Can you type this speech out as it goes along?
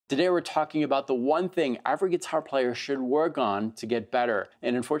Today we're talking about the one thing every guitar player should work on to get better.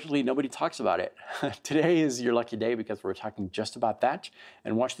 And unfortunately, nobody talks about it. Today is your lucky day because we're talking just about that.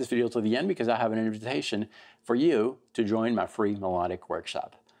 And watch this video till the end because I have an invitation for you to join my free melodic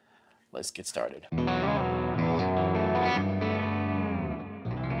workshop. Let's get started.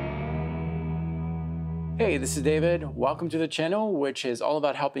 Hey, this is David. Welcome to the channel, which is all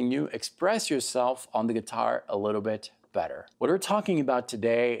about helping you express yourself on the guitar a little bit better. What we're talking about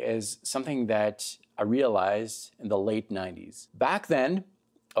today is something that I realized in the late 90s. Back then,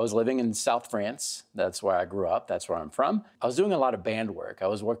 I was living in South France. That's where I grew up. That's where I'm from. I was doing a lot of band work. I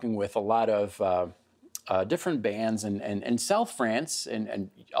was working with a lot of different bands in South France and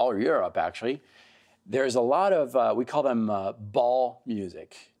all Europe, actually. There's a lot of, we call them ball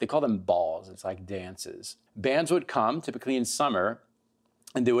music. They call them balls. It's like dances. Bands would come, typically in summer,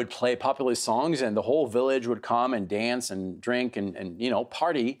 and they would play popular songs, and the whole village would come and dance and drink and you know,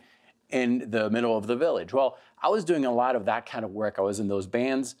 party in the middle of the village. Well, I was doing a lot of that kind of work. I was in those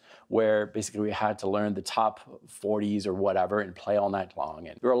bands where basically we had to learn the top 40s or whatever and play all night long.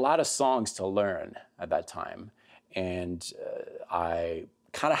 And there were a lot of songs to learn at that time. And I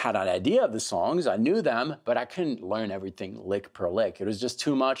kind of had an idea of the songs. I knew them, but I couldn't learn everything lick per lick. It was just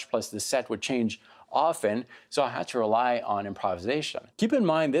too much, plus the set would change often, so I had to rely on improvisation. Keep in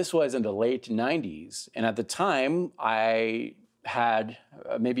mind, this was in the late 90s, and at the time, I had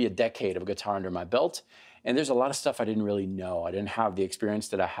maybe a decade of guitar under my belt, and there's a lot of stuff I didn't really know. I didn't have the experience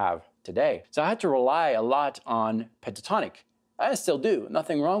that I have today. So I had to rely a lot on pentatonic. I still do,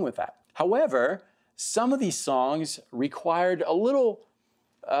 nothing wrong with that. However, some of these songs required a little,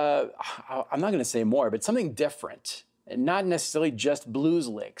 I'm not gonna say more, but something different. And not necessarily just blues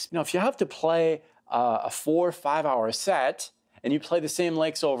licks. You know, if you have to play a 4 or 5 hour set and you play the same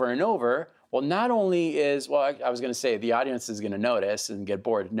licks over and over, well, not only is, well, I was gonna say the audience is gonna notice and get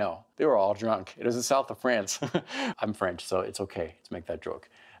bored. No, they were all drunk. It was the south of France. I'm French, so it's okay to make that joke.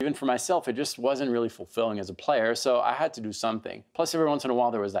 Even for myself, it just wasn't really fulfilling as a player, so I had to do something. Plus, every once in a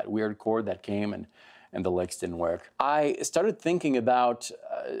while, there was that weird chord that came and the licks didn't work. I started thinking about,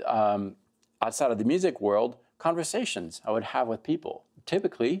 outside of the music world, conversations I would have with people.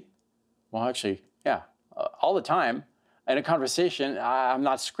 Typically, well, actually, yeah, all the time, in a conversation, I'm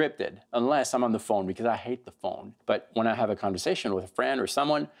not scripted unless I'm on the phone because I hate the phone. But when I have a conversation with a friend or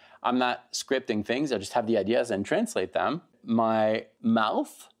someone, I'm not scripting things. I just have the ideas and translate them. My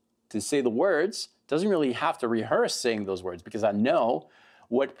mouth, to say the words, doesn't really have to rehearse saying those words because I know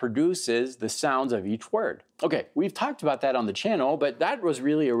what produces the sounds of each word. Okay, we've talked about that on the channel, but that was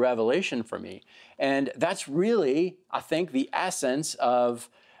really a revelation for me. And that's really, I think, the essence of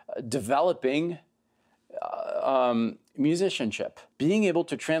developing musicianship. Being able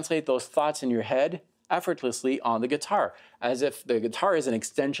to translate those thoughts in your head effortlessly on the guitar, as if the guitar is an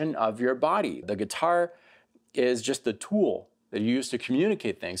extension of your body. The guitar is just the tool that you use to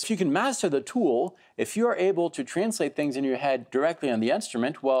communicate things. If you can master the tool, if you're able to translate things in your head directly on the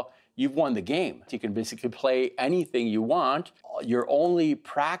instrument, well, you've won the game. You can basically play anything you want. Your only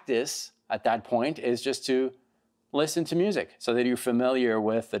practice at that point is just to listen to music so that you're familiar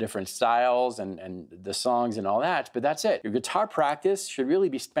with the different styles and the songs and all that, but that's it. Your guitar practice should really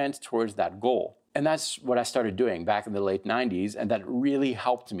be spent towards that goal. And that's what I started doing back in the late 90s, and that really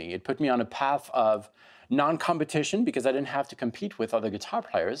helped me. It put me on a path of non-competition because I didn't have to compete with other guitar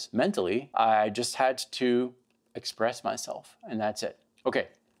players mentally. I just had to express myself, and that's it. Okay,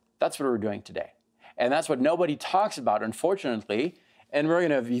 that's what we're doing today. And that's what nobody talks about, unfortunately, and we're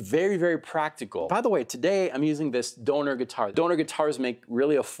gonna be very, very practical. By the way, today I'm using this donor guitar. Donor guitars make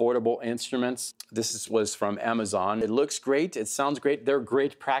really affordable instruments. This was from Amazon. It looks great, it sounds great. They're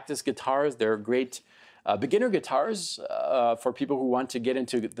great practice guitars. They're great beginner guitars for people who want to get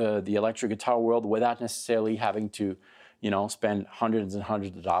into the electric guitar world without necessarily having to, you know, spend hundreds and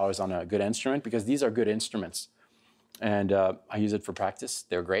hundreds of dollars on a good instrument, because these are good instruments. And I use it for practice.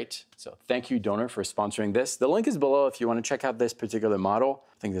 They're great. So thank you, Donor, for sponsoring this. The link is below if you want to check out this particular model.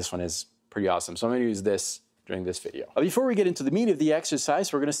 I think this one is pretty awesome. So I'm going to use this during this video. Before we get into the meat of the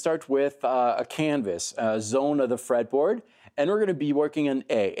exercise, we're going to start with a canvas, a zone of the fretboard. And we're going to be working on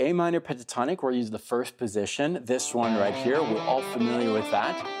A minor pentatonic. We'll use the first position. This one right here, we're all familiar with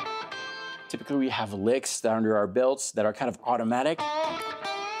that. Typically, we have licks that are under our belts that are kind of automatic.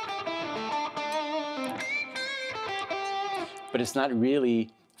 But it's not really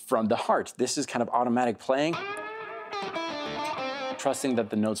from the heart. This is kind of automatic playing, trusting that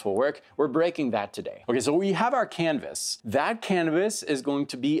the notes will work. We're breaking that today. Okay, so we have our canvas. That canvas is going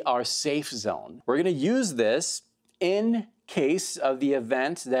to be our safe zone. We're gonna use this in case of the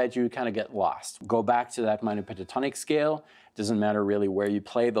event that you kind of get lost. Go back to that minor pentatonic scale It doesn't matter really where you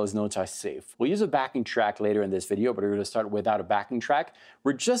play, those notes are safe. We'll use a backing track later in this video, but we're gonna start without a backing track.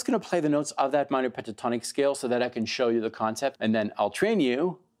 We're just gonna play the notes of that minor pentatonic scale so that I can show you the concept, and then I'll train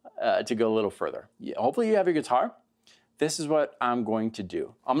you to go a little further. Hopefully you have your guitar. This is what I'm going to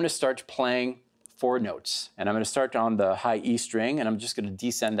do. I'm gonna start playing 4 notes, and I'm gonna start on the high E string, and I'm just gonna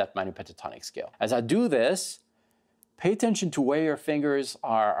descend that minor pentatonic scale. As I do this, pay attention to where your fingers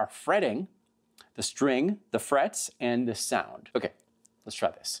are fretting, the string, the frets, and the sound. Okay, let's try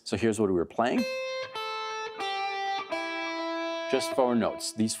this. So here's what we were playing. Just 4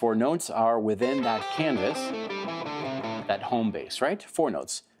 notes. These 4 notes are within that canvas, that home base, right? 4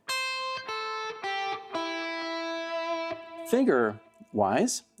 notes.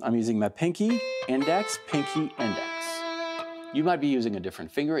 Finger-wise, I'm using my pinky, index, pinky, index. You might be using a different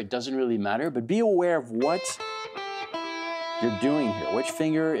finger, it doesn't really matter, but be aware of what you're doing here. Which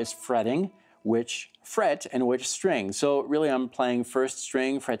finger is fretting, which fret, and which string. So really I'm playing first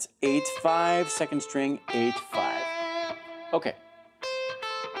string, frets 8, 5, second string, 8, 5. Okay,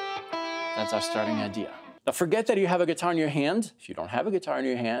 that's our starting idea. Now forget that you have a guitar in your hand. If you don't have a guitar in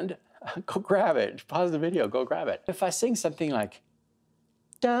your hand, go grab it. Pause the video, go grab it. If I sing something like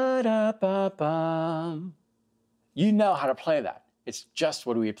da-da-ba-bum, you know how to play that. It's just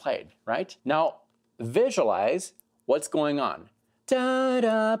what we played, right? Now visualize what's going on.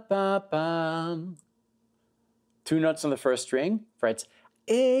 Da-da-ba-bum. 2 notes on the first string, frets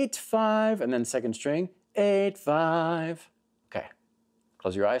 8, 5, and then second string, 8, 5. Okay,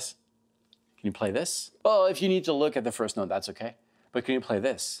 close your eyes. Can you play this? Well, if you need to look at the first note, that's okay. But can you play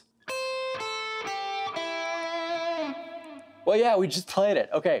this? Well, yeah, we just played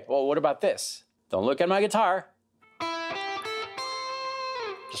it. Okay, well, what about this? Don't look at my guitar.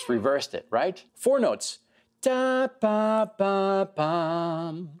 Just reversed it, right? 4 notes. Da, ba, ba,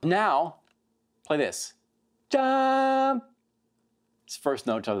 bum. Now, play this. Da. It's first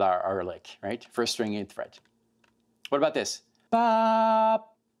note of our lick, right? First string, 8th fret. What about this? Ba.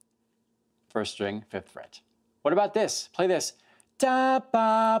 First string, 5th fret. What about this? Play this. Da,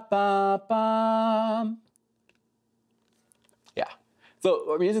 ba, ba, bum. Yeah.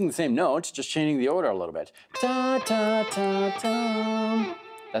 So I'm using the same notes, just changing the order a little bit. Da, da, da, da.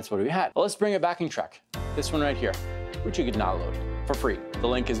 That's what we had. Well, let's bring a backing track. This one right here, which you could download for free. The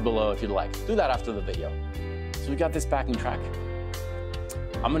link is below if you'd like. Do that after the video. So we got this backing track.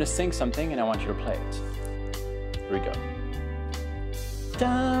 I'm gonna sing something and I want you to play it. Here we go.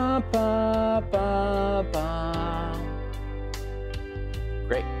 Da, ba, ba, ba.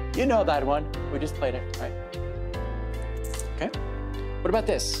 Great. You know that one. We just played it, right? Okay. What about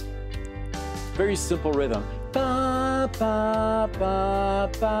this? Very simple rhythm. Ba, ba, ba,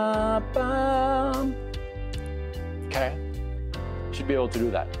 ba, ba. Okay. Should be able to do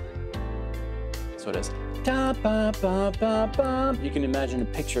that. So it is. Da, ba, ba, ba, ba. You can imagine a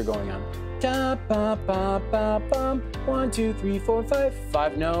picture going on. Da, ba, ba, ba, ba. 1, 2, 3, 4, 5.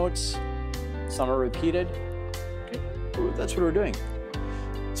 5 notes. Some are repeated. Okay. Ooh, that's what we're doing.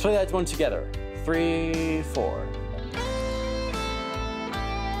 Let's play that one together. 3, 4.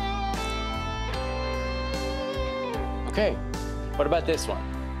 Okay, what about this one?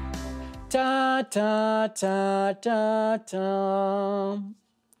 Da, da, da, da, da.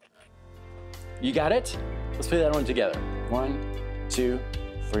 You got it? Let's play that one together. 1, 2,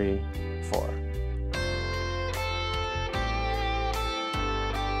 3, 4.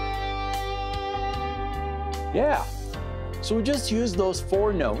 Yeah, so we just used those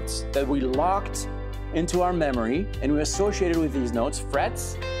 4 notes that we locked into our memory and we associated with these notes,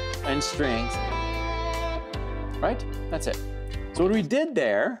 frets and strings. Right? That's it. So what we did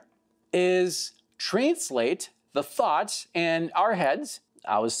there is translate the thoughts in our heads.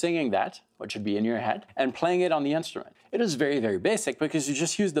 I was singing that, what should be in your head, and playing it on the instrument. It is very, very basic because you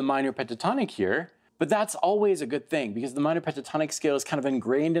just use the minor pentatonic here, but that's always a good thing because the minor pentatonic scale is kind of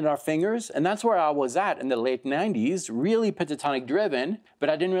ingrained in our fingers, and that's where I was at in the late 90s, really pentatonic driven, but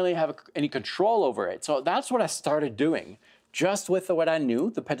I didn't really have any control over it. So that's what I started doing. Just with what I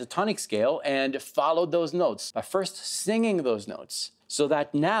knew, the pentatonic scale, and followed those notes by first singing those notes. So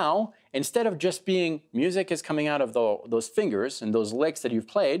that now, instead of just being music is coming out of those fingers and those licks that you've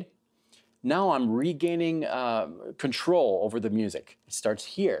played, now I'm regaining control over the music. It starts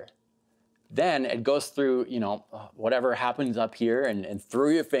here. Then it goes through, you know, whatever happens up here and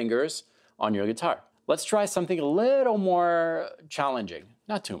through your fingers on your guitar. Let's try something a little more challenging.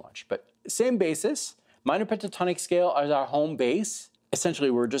 Not too much, but same basis. Minor pentatonic scale is our home base. Essentially,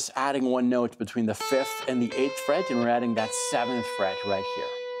 we're just adding 1 note between the 5th and the 8th fret, and we're adding that 7th fret right here,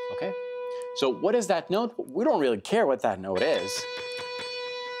 okay? So what is that note? We don't really care what that note is.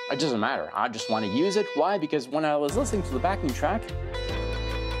 It doesn't matter. I just want to use it. Why? Because when I was listening to the backing track,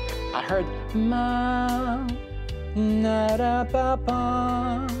 I heard ma, na, da, ba,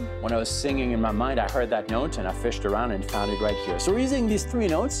 ba. When I was singing in my mind, I heard that note and I fished around and found it right here. So we're using these 3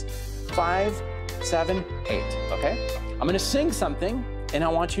 notes, 5, 7, 8, okay? I'm gonna sing something and I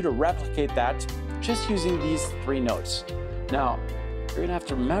want you to replicate that just using these 3 notes. Now, you're gonna have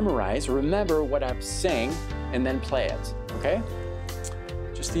to remember what I'm saying and then play it, okay?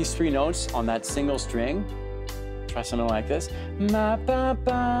 Just these 3 notes on that single string. Try something like this. Ma, ba,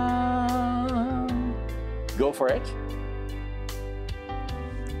 ba. Go for it.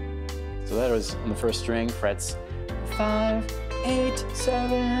 So that was on the first string, frets 5, 8,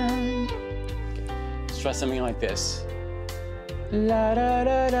 7. Okay. Let's try something like this. La da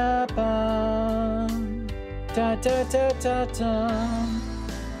da da ba, da da da da da.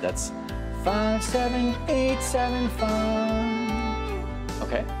 That's 5, 7, 8, 7, 5.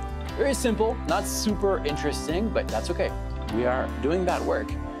 Okay, very simple, not super interesting, but that's okay. We are doing that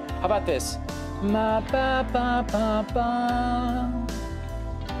work. How about this? Ma ba ba ba ba.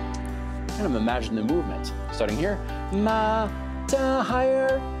 Kind of imagine the movement. Starting here, ma, da,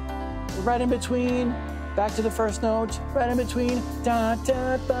 higher, right in between, back to the first note, right in between, da,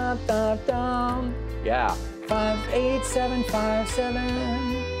 da, da, da, da. Yeah, 5, 8, 7, 5,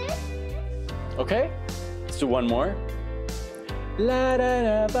 7. Okay, let's do one more. La, da,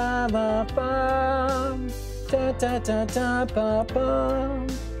 da, ba, ba, ba, da, da, da, da, ba, ba.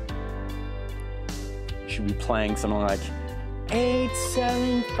 You should be playing something like 8,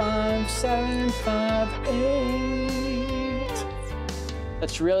 7, 5, 7, 5, 8.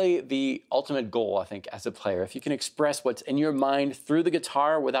 That's really the ultimate goal, I think, as a player. If you can express what's in your mind through the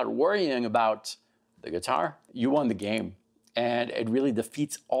guitar without worrying about the guitar, you won the game. And it really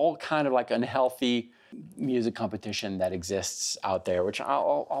defeats all kind of like unhealthy music competition that exists out there, which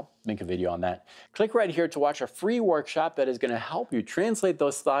I'll make a video on that. Click right here to watch a free workshop that is going to help you translate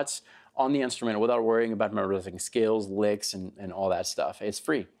those thoughts on the instrument without worrying about memorizing scales, licks, and all that stuff. It's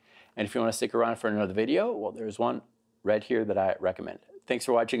free. And if you want to stick around for another video, well, there's one right here that I recommend. Thanks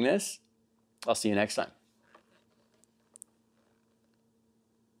for watching this. I'll see you next time.